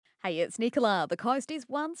Hey, it's Nicola. The coast is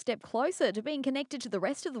one step closer to being connected to the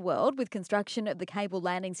rest of the world with construction of the cable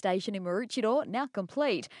landing station in Maroochydore now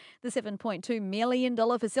complete. The $7.2 million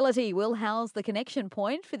facility will house the connection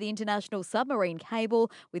point for the international submarine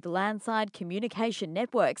cable with landside communication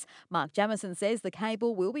networks. Mark Jamieson says the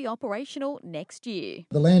cable will be operational next year.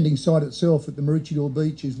 The landing site itself at the Maroochydore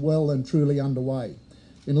beach is well and truly underway.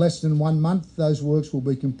 In less than 1 month, those works will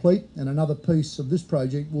be complete and another piece of this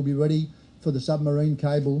project will be ready for the submarine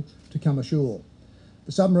cable to come ashore.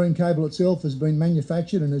 The submarine cable itself has been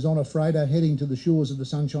manufactured and is on a freighter heading to the shores of the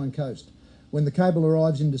Sunshine Coast. When the cable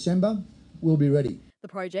arrives in December, we'll be ready. The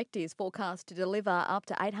project is forecast to deliver up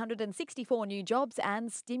to 864 new jobs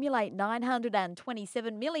and stimulate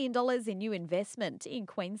 $927 million in new investment in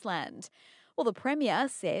Queensland. Well, the Premier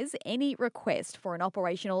says any request for an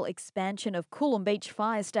operational expansion of Coolum Beach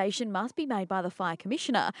Fire Station must be made by the Fire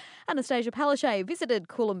Commissioner. Anastasia Palaszczuk visited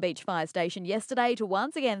Coolum Beach Fire Station yesterday to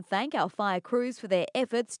once again thank our fire crews for their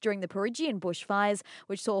efforts during the Peregian bushfires,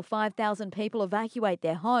 which saw 5,000 people evacuate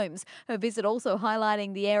their homes. Her visit also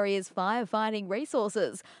highlighting the area's firefighting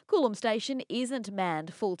resources. Coolum Station isn't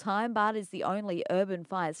manned full-time, but is the only urban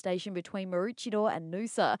fire station between Maroochydore and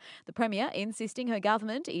Noosa. The Premier insisting her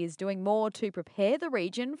government is doing more to prepare the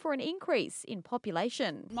region for an increase in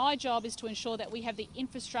population. My job is to ensure that we have the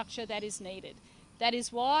infrastructure that is needed. That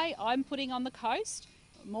is why I'm putting on the coast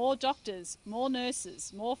more doctors, more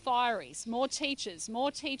nurses, more fireys, more teachers,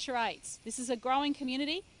 more teacher aides. This is a growing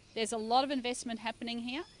community. There's a lot of investment happening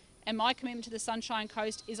here, and my commitment to the Sunshine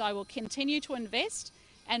Coast is I will continue to invest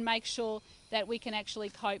and make sure that we can actually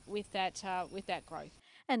cope with that growth.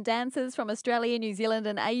 And dancers from Australia, New Zealand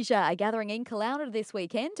and Asia are gathering in Caloundra this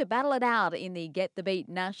weekend to battle it out in the Get the Beat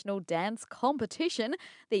National Dance Competition.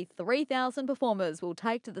 The 3,000 performers will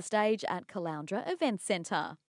take to the stage at Caloundra Events Centre.